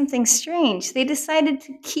did something strange. They decided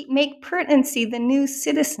to make pertinency the new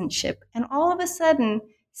citizenship. And all of a sudden,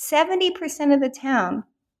 70% of the town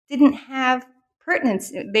didn't have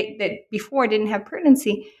pertinency, that before didn't have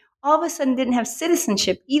pertinency, all of a sudden didn't have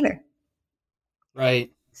citizenship either.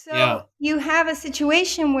 Right. So you have a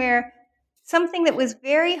situation where something that was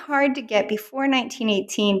very hard to get before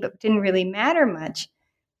 1918, but didn't really matter much,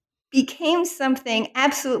 became something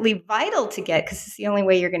absolutely vital to get because it's the only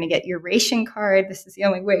way you're going to get your ration card. This is the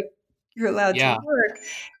only way you're allowed to work.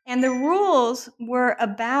 And the rules were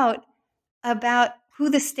about who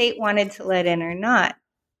the state wanted to let in or not.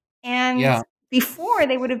 And before,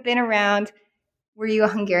 they would have been around, were you a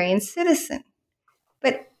Hungarian citizen?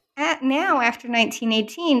 But now, after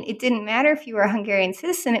 1918, it didn't matter if you were a Hungarian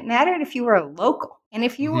citizen. It mattered if you were a local. And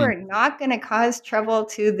if you were not going to cause trouble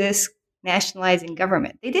to this nationalizing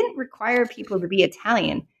government. They didn't require people to be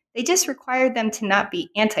Italian. They just required them to not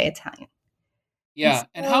be anti-Italian. Yeah.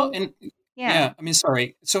 I mean,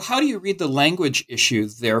 sorry. So how do you read the language issue,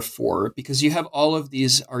 therefore? Because you have all of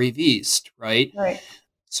these arrivistes, right? Right.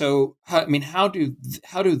 So, how do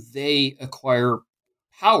they acquire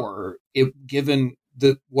power given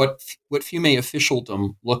what Fiume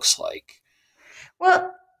officialdom looks like?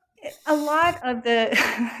 Well, a lot of the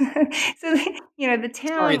the town.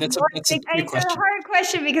 Sorry, that's a question. It's a hard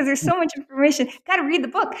question because there's so much information. Got to read the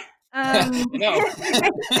book. No,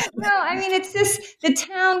 I mean it's just the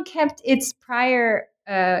town kept its prior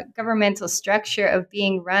governmental structure of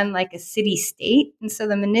being run like a city state, and so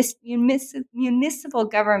the municipal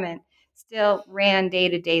government still ran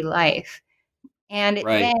day-to-day life. And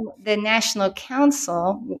then the National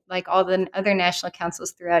Council, like all the other national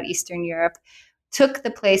councils throughout Eastern Europe, took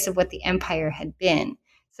the place of what the empire had been.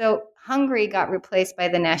 So Hungary got replaced by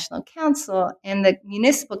the National Council, and the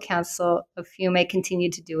Municipal Council of Fiume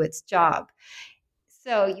continued to do its job.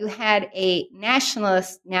 So you had a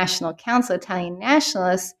nationalist National Council, Italian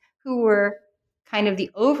nationalists, who were kind of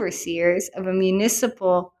the overseers of a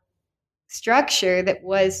municipal structure that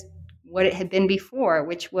was what it had been before,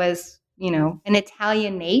 which was, an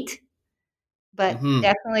Italianate, but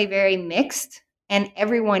definitely very mixed. And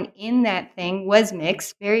everyone in that thing was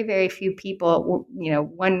mixed. Very, very few people,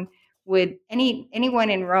 anyone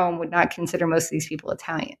in Rome would not consider most of these people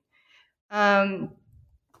Italian. And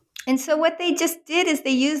so what they just did is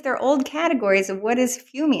they used their old categories of what is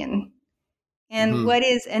Fiumian and what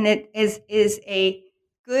is, and it is a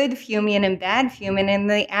good Fiumian and bad Fiumian, and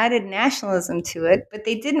they added nationalism to it, but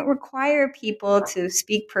they didn't require people to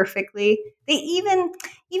speak perfectly. They even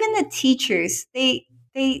the teachers, they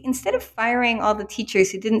instead of firing all the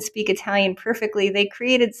teachers who didn't speak Italian perfectly, they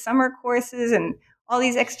created summer courses and all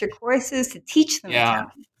these extra courses to teach them Yeah.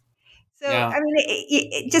 Italian. So, Yeah. I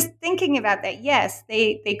mean, just thinking about that, yes,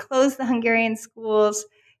 they closed the Hungarian schools.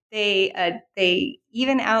 They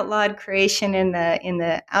even outlawed Croatian in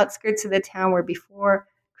the outskirts of the town where before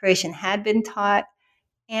Croatian had been taught,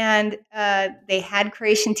 and they had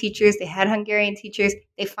Croatian teachers, they had Hungarian teachers.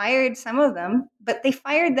 They fired some of them, but they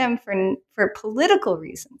fired them for political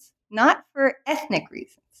reasons, not for ethnic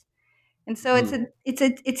reasons. And so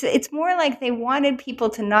it's more like they wanted people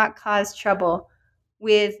to not cause trouble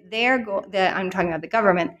with their goal. I'm talking about the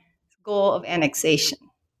government goal of annexation.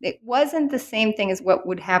 It wasn't the same thing as what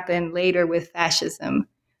would happen later with fascism.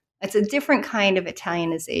 It's a different kind of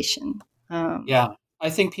Italianization. Yeah. I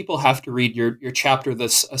think people have to read your chapter.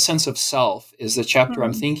 This A Sense of Self is the chapter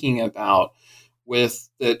I'm thinking about, with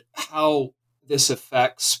that how this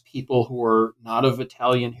affects people who are not of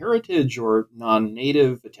Italian heritage or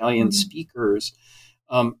non-native Italian speakers.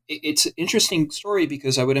 It's an interesting story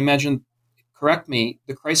because I would imagine, correct me,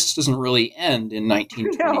 the crisis doesn't really end in No,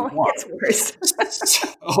 1921. it gets worse.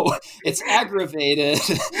 So it's aggravated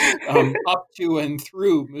up to and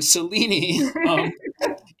through Mussolini.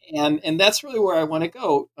 And that's really where I want to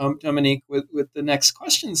go, Dominique, with the next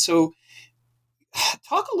question. So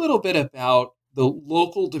talk a little bit about the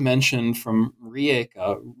local dimension from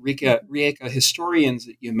Rijeka historians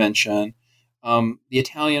that you mentioned, the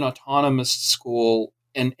Italian Autonomous School,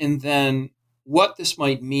 and then what this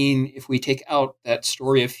might mean if we take out that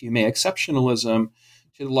story of Fiume exceptionalism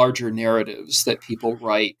to the larger narratives that people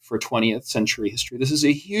write for 20th century history. This is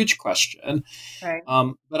a huge question. Right.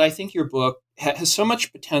 But I think your book has so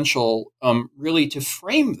much potential really to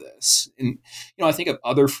frame this. And, I think of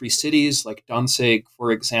other free cities like Danzig,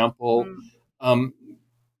 for example.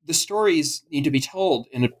 The stories need to be told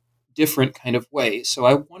in a different kind of way. So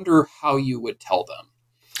I wonder how you would tell them.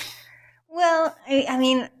 Well, I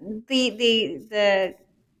mean, the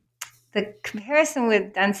comparison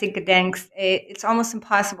with Danzig Gedenks, it's almost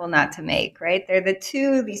impossible not to make, right? They're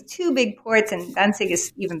these two big ports, and Danzig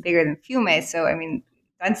is even bigger than Fiume. So, I mean,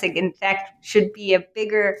 Danzig, in fact, should be a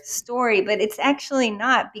bigger story, but it's actually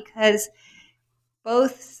not, because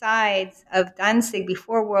both sides of Danzig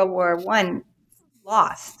before World War I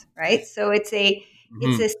lost, right? So it's a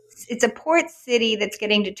port city that's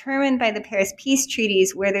getting determined by the Paris peace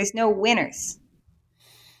treaties where there's no winners.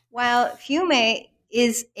 While Fiume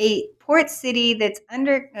is a port city that's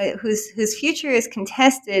whose future is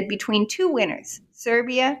contested between two winners,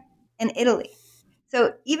 Serbia and Italy.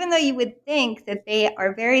 So even though you would think that they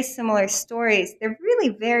are very similar stories, they're really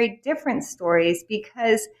very different stories,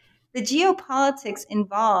 because the geopolitics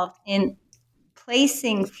involved in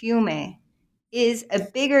placing Fiume is a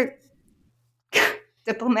bigger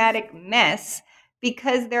diplomatic mess,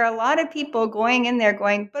 because there are a lot of people going in there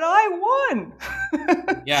going, but I won.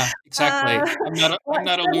 Yeah, exactly. I'm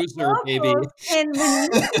not a loser, baby. Can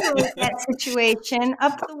manipulate that situation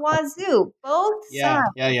up the wazoo. Both sides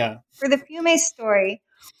for the Fiume story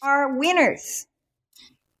are winners,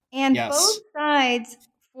 and both sides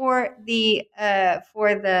for the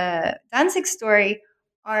Danzig story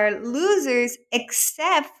are losers,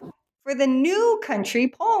 except for the new country,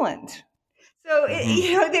 Poland. So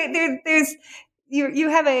there's you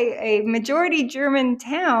have a majority German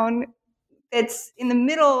town that's in the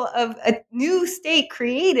middle of a new state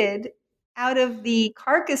created out of the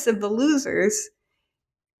carcass of the losers,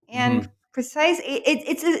 and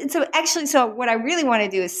actually, so what I really want to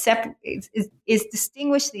do is separate is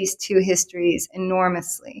distinguish these two histories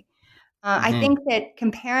enormously. I think that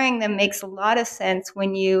comparing them makes a lot of sense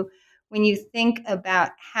when you think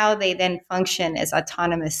about how they then function as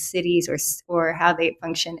autonomous cities, or how they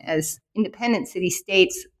function as independent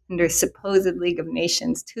city-states under supposed League of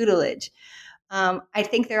Nations tutelage. I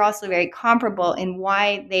think they're also very comparable in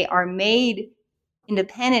why they are made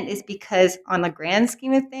independent, is because on the grand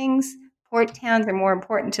scheme of things, port towns are more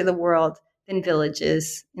important to the world than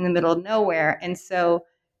villages in the middle of nowhere. And so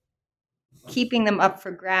keeping them up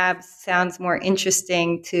for grabs sounds more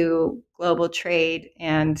interesting to global trade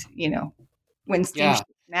and, when steamship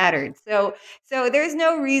mattered. So there's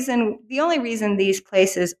no reason. The only reason these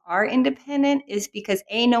places are independent is because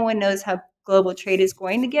no one knows how global trade is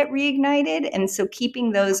going to get reignited. And so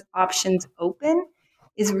keeping those options open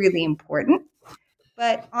is really important.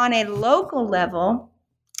 But on a local level,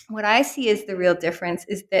 what I see as the real difference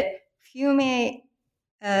is that Fiume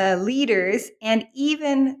leaders and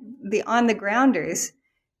even the on-the-grounders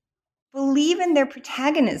believe in their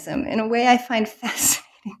protagonism in a way I find fascinating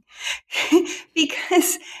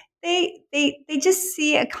because they just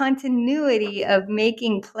see a continuity of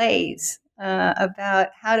making plays about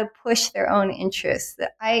how to push their own interests.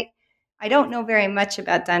 That I don't know very much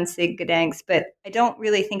about Danzig Gdansk, but I don't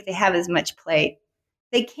really think they have as much play.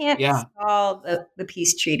 They can't Yeah, stall the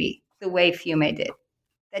peace treaty the way Fiume did.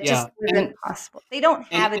 That just yeah, isn't possible. They don't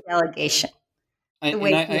and have a delegation the and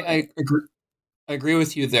way I Fiume. agree. I agree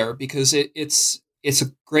with you there because it's a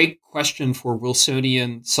great question for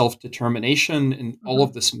Wilsonian self-determination and all of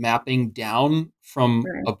Mhm. this mapping down from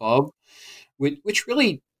Right, above, which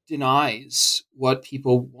really denies what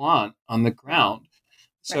people want on the right, ground.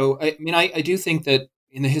 right, So I mean, I do think that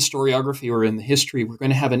in the historiography or in the history, we're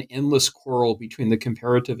going to have an endless quarrel between the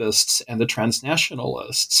comparativists and the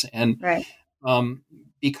transnationalists, and right, um,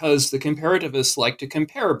 because the comparativists like to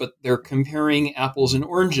compare, but they're comparing apples and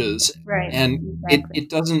oranges, right. and Exactly. it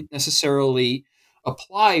doesn't necessarily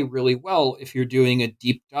apply really well if you're doing a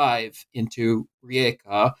deep dive into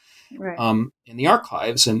Rijeka Right. in the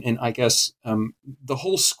archives, and I guess the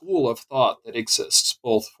whole school of thought that exists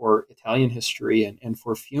both for Italian history and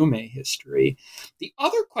for Fiume history. The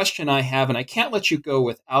other question I have, and I can't let you go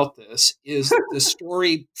without this, is the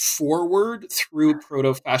story forward through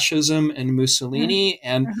proto-fascism and Mussolini,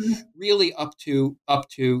 and Mhm. really up to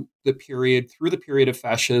the period through the period of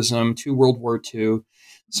fascism to World War II.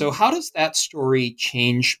 So, how does that story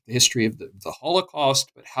change the history of the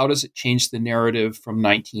Holocaust? But how does it change the narrative from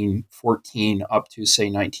 1914 up to, say,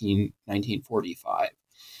 1945?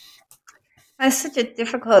 That's such a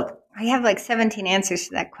difficult. I have like 17 answers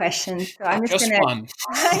to that question, so I'm just Just gonna one.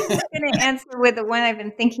 I'm just gonna answer with the one I've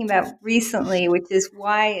been thinking about recently, which is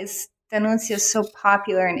why is D'Annunzio so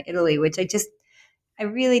popular in Italy? Which I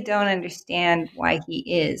really don't understand why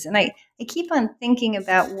he is, and I keep on thinking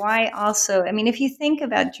about why. Also, I mean, if you think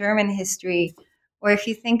about German history, or if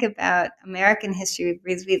you think about American history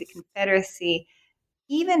vis-a-vis the Confederacy,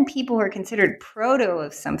 even people who are considered proto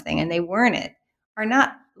of something and they weren't it are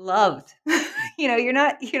not loved. You're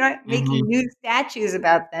not making Hmm. new statues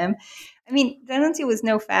about them. I mean, D'Annunzio was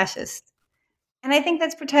no fascist, and I think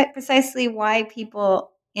that's precisely why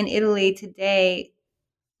people in Italy today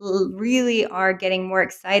really are getting more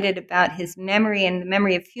excited about his memory and the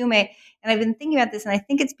memory of Fiume. And I've been thinking about this, and I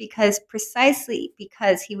think it's precisely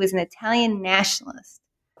because he was an Italian nationalist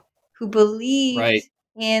who believed Right.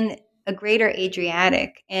 in a greater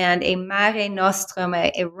Adriatic and a Mare Nostrum,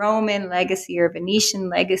 a Roman legacy or Venetian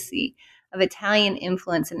legacy of Italian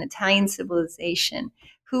influence and Italian civilization,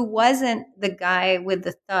 who wasn't the guy with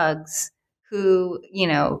the thugs who,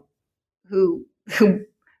 who who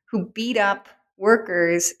who beat up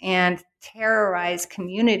workers and terrorize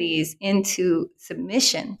communities into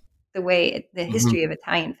submission the way the Hmm. history of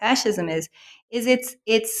Italian fascism is it's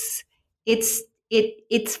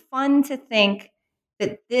fun to think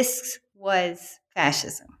that this was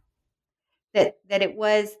fascism, that it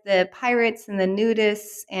was the pirates and the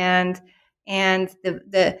nudists and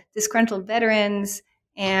the disgruntled veterans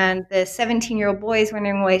and the 17-year-old boys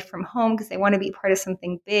running away from home because they want to be part of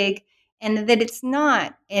something big, and that it's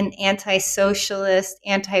not an anti-socialist,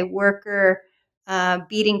 anti-worker,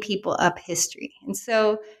 beating people up history. And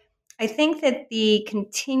so I think that the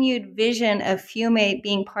continued vision of Fiume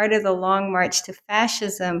being part of the long march to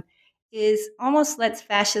fascism is almost lets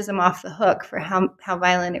fascism off the hook for how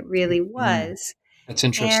violent it really Mm. was. That's And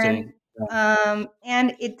interesting. Yeah.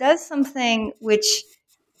 and it does something which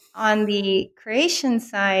on the creation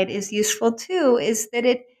side is useful too, is that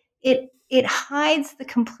it hides the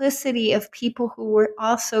complicity of people who were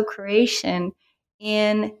also creation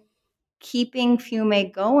in keeping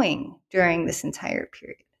Fiume going during this entire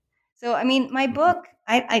period. So, I mean, my Mhm. book,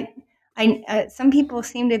 some people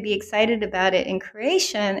seem to be excited about it in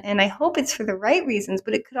creation, and I hope it's for the right reasons,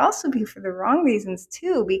 but it could also be for the wrong reasons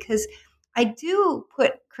too, because I do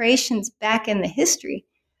put creations back in the history,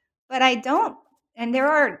 but I don't. And there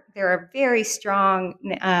are very strong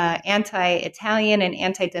anti-Italian and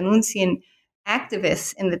anti-Denuncian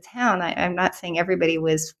activists in the town. I'm not saying everybody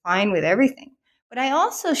was fine with everything, but I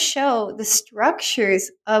also show the structures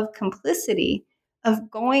of complicity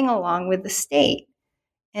of going along with the state.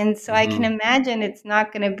 And so I can Mhm. imagine it's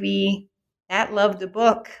not going to be that loved a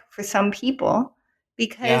book for some people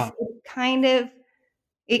because Yeah.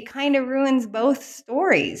 it kind of ruins both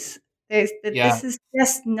stories. There's that Yeah. this is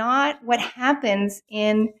just not what happens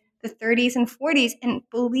in the 30s and 40s. And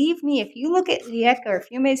believe me, if you look at Rijeka or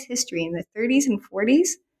Fiume's history in the 30s and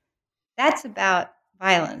 40s, that's about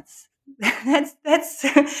violence. That's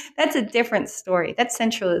that's a different story. That's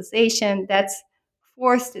centralization. That's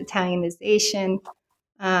forced Italianization.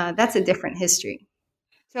 That's a different history.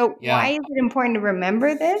 So Yeah. why is it important to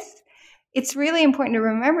remember this? It's really important to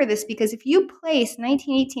remember this because if you place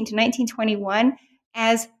 1918 to 1921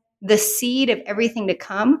 as the seed of everything to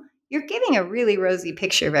come, you're giving a really rosy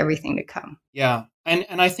picture of everything to come. Yeah.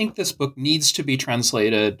 And I think this book needs to be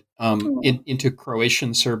translated into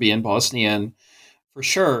Croatian, Serbian, Bosnian, for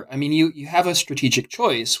sure. I mean, you have a strategic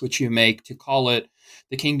choice, which you make to call it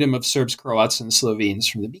the Kingdom of Serbs, Croats, and Slovenes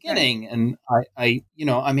from the beginning. Right.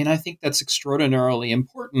 And I think that's extraordinarily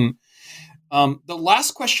important. The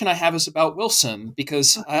last question I have is about Wilson,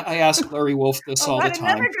 because I ask Larry Wolff this all the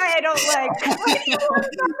time. Another guy I don't like. Why do you want to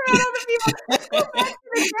talk about other people? Let's go back to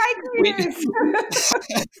the dry cleaners.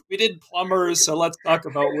 We did plumbers, so let's talk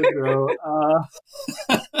about Woodrow.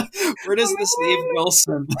 Where does this leave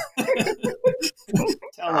Wilson?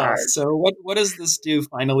 Tell us. So what does this do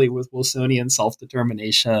finally with Wilsonian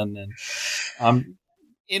self-determination? And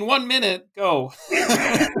in 1 minute, go.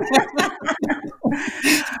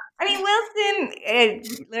 I mean,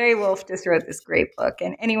 Wilson, Larry Wolff just wrote this great book,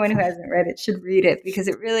 and anyone who hasn't read it should read it because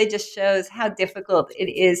it really just shows how difficult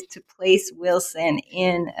it is to place Wilson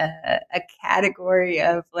in a category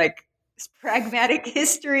of like pragmatic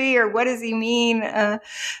history or what does he mean.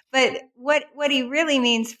 But what he really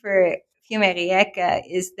means for Fiume Rijeka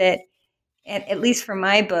is that, and at least for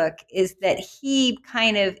my book, is that he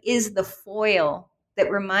kind of is the foil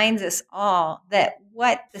that reminds us all that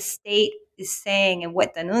what the state is saying and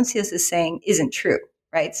what Danuncius is saying isn't true,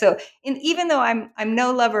 right? So even though I'm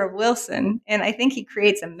no lover of Wilson, and I think he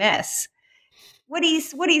creates a mess, what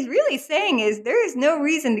he's really saying is there is no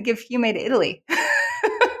reason to give Fiume to Italy.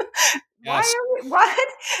 Yes.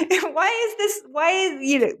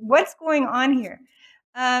 What's going on here?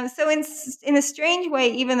 So in a strange way,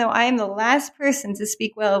 even though I am the last person to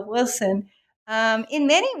speak well of Wilson, in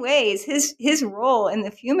many ways, his role in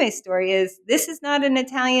the Fiume story is this is not an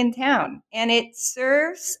Italian town, and it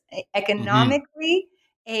serves economically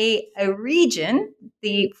a region,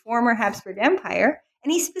 the former Habsburg Empire.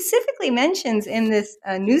 And he specifically mentions in this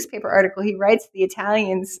newspaper article he writes the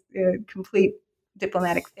Italians' complete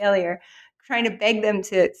diplomatic failure, trying to beg them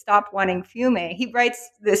to stop wanting Fiume. He writes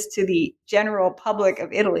this to the general public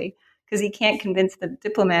of Italy because he can't convince the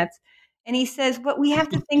diplomats. And he says, but we have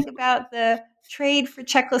to think about the trade for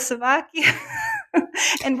Czechoslovakia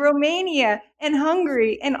and Romania and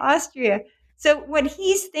Hungary and Austria. So what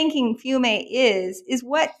he's thinking Fiume is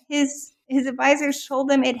what his advisors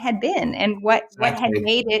told him it had been and what had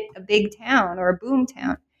made it a big town or a boom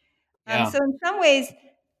town. Yeah. So in some ways,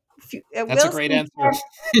 that's Wilson a great answer.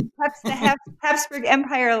 kept the Habsburg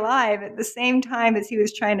Empire alive at the same time as he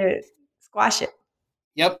was trying to squash it.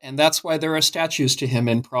 Yep, and that's why there are statues to him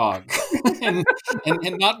in Prague, and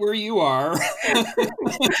not where you are. Well,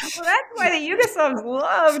 that's why the Yugoslavs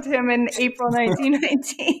loved him in April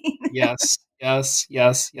 1919. Yes.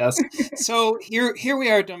 So here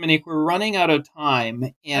we are, Dominique. We're running out of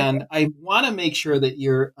time, and I want to make sure that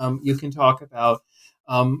you can talk about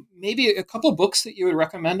maybe a couple books that you would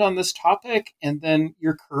recommend on this topic, and then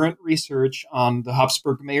your current research on the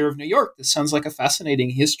Habsburg mayor of New York. This sounds like a fascinating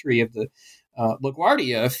history of the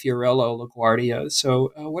LaGuardia, Fiorello LaGuardia.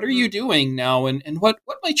 So what are you doing now, and what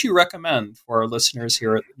might you recommend for our listeners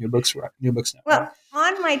here at New Books Network? Well,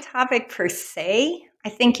 on my topic per se, I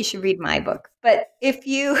think you should read my book. But if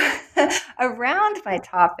you, around my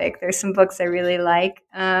topic, there's some books I really like.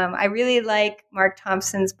 I really like Mark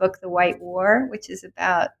Thompson's book, The White War, which is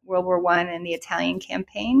about World War I and the Italian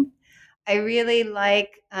campaign. I really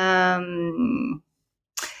like,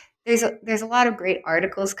 there's a lot of great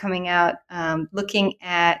articles coming out looking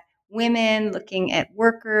at women, looking at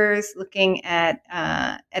workers, looking at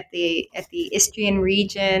the Istrian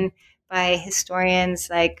region by historians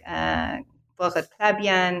like Borut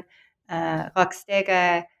Plabian,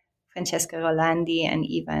 Rockstega, Francesca Rolandi, and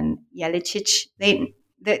Ivan Jalicic.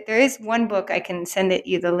 There is one book, I can send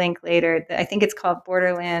you the link later. I think it's called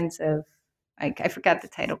Borderlands of, I forgot the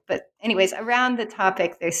title. But anyways, around the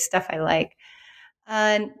topic, there's stuff I like.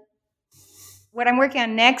 What I'm working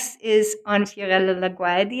on next is on Fiorello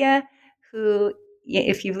LaGuardia, who,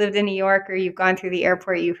 if you've lived in New York or you've gone through the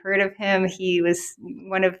airport, you've heard of him. He was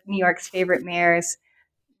one of New York's favorite mayors,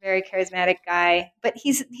 very charismatic guy. But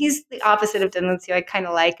he's the opposite of D'Annunzio. I kind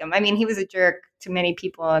of like him. I mean, he was a jerk to many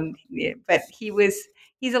people, but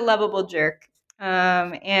he's a lovable jerk.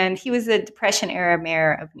 And he was a Depression-era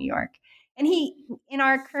mayor of New York. And in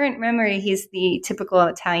our current memory, he's the typical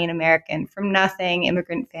Italian-American from nothing,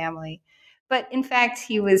 immigrant family. But in fact,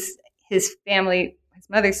 his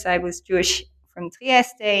mother's side was Jewish from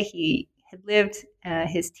Trieste. He had lived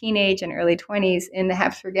his teenage and early 20s in the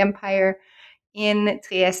Habsburg Empire. in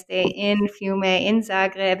Trieste, in Fiume, in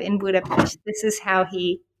Zagreb, in Budapest. This is how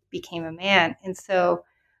he became a man. And so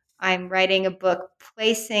I'm writing a book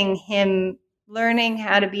placing him learning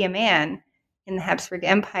how to be a man in the Habsburg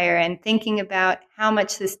Empire and thinking about how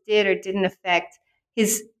much this did or didn't affect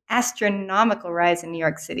his astronomical rise in New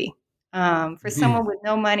York City. For someone with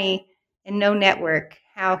no money and no network,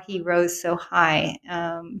 how he rose so high.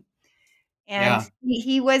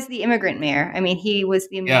 He was the immigrant mayor. I mean, he was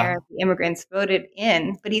the mayor the immigrants voted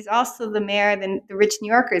in, but he's also the mayor that the rich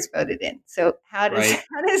New Yorkers voted in. So how does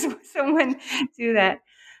someone do that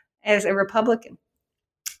as a Republican?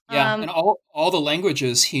 Yeah, and all the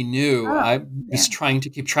languages he knew, I was trying to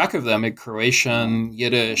keep track of them: Croatian,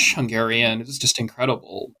 Yiddish, Hungarian. It was just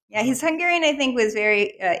incredible. Yeah, his Hungarian, I think, was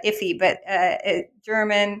very iffy, but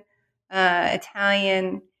German,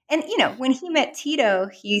 Italian. And, when he met Tito,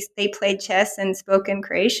 they played chess and spoke in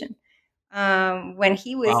Croatian. When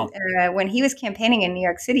he was campaigning in New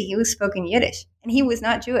York City, he was spoken Yiddish, and he was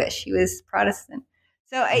not Jewish; he was Protestant.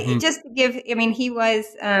 So, he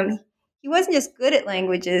wasn't just good at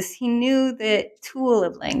languages; he knew the tool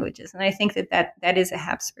of languages, and I think that is a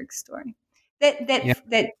Habsburg story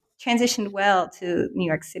that transitioned well to New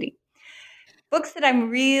York City. Books that I'm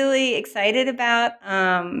really excited about,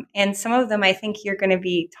 and some of them I think you're going to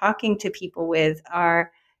be talking to people with,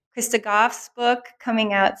 are Krista Goff's book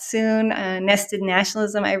coming out soon, Nested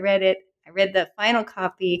Nationalism. I read it. I read the final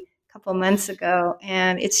copy a couple months ago,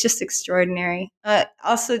 and it's just extraordinary.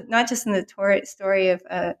 Also, not just in the story of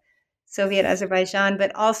Soviet Azerbaijan,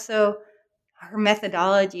 but also her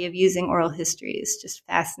methodology of using oral history is just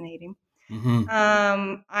fascinating.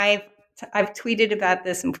 I've tweeted about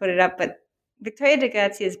this and put it up, but Victoria de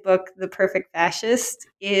Grazie's book, The Perfect Fascist,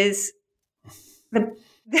 is the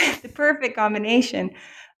perfect combination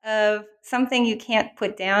of something you can't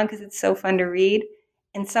put down because it's so fun to read,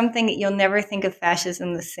 and something that you'll never think of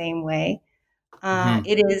fascism the same way.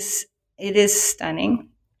 It is stunning.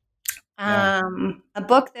 A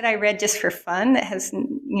book that I read just for fun that has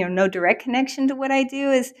no direct connection to what I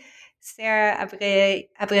do is Sarah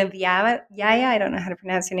Abrevaya, I don't know how to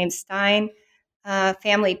pronounce her name, Stein,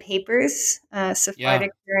 Family Papers,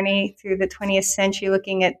 Sephardic Journey through the 20th Century,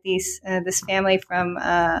 looking at this family from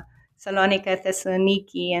Salonika,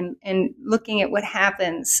 Thessaloniki, and looking at what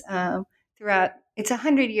happens throughout. It's a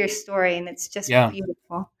 100-year story, and it's just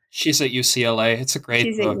beautiful. She's at UCLA. It's a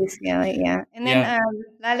great book. She's at UCLA, yeah. And then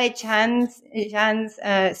Lale Jan's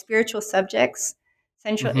Spiritual Subjects,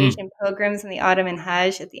 Central Asian Pilgrims and the Ottoman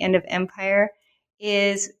Hajj at the End of Empire,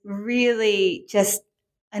 is really just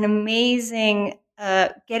an amazing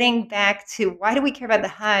getting back to why do we care about the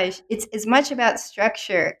Hajj? It's as much about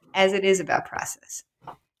structure as it is about process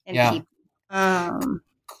and people.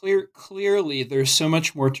 Clearly, there's so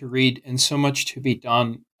much more to read and so much to be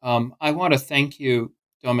done. I want to thank you,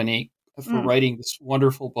 Dominique, for writing this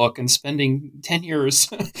wonderful book and spending 10 years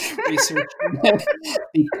researching it,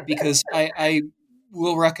 because I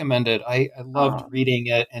will recommend it. I loved reading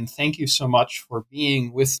it, and thank you so much for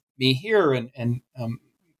being with me here. And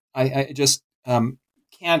I just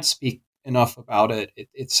can't speak enough about it.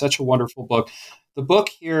 It's such a wonderful book. The book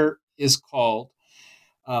here is called,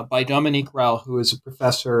 by Dominique Rao, who is a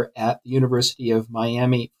professor at the University of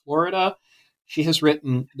Miami, Florida. She has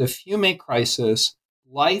written The Fiume Crisis,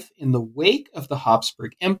 Life in the Wake of the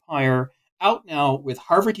Habsburg Empire, out now with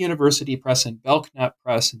Harvard University Press and Belknap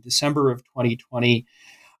Press in December of 2020.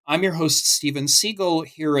 I'm your host, Steven Siegel,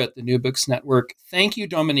 here at the New Books Network. Thank you,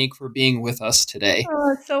 Dominique, for being with us today.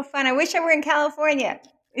 Oh, it's so fun. I wish I were in California.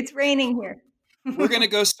 It's raining here. We're going to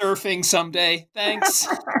go surfing someday. Thanks.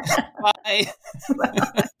 Bye.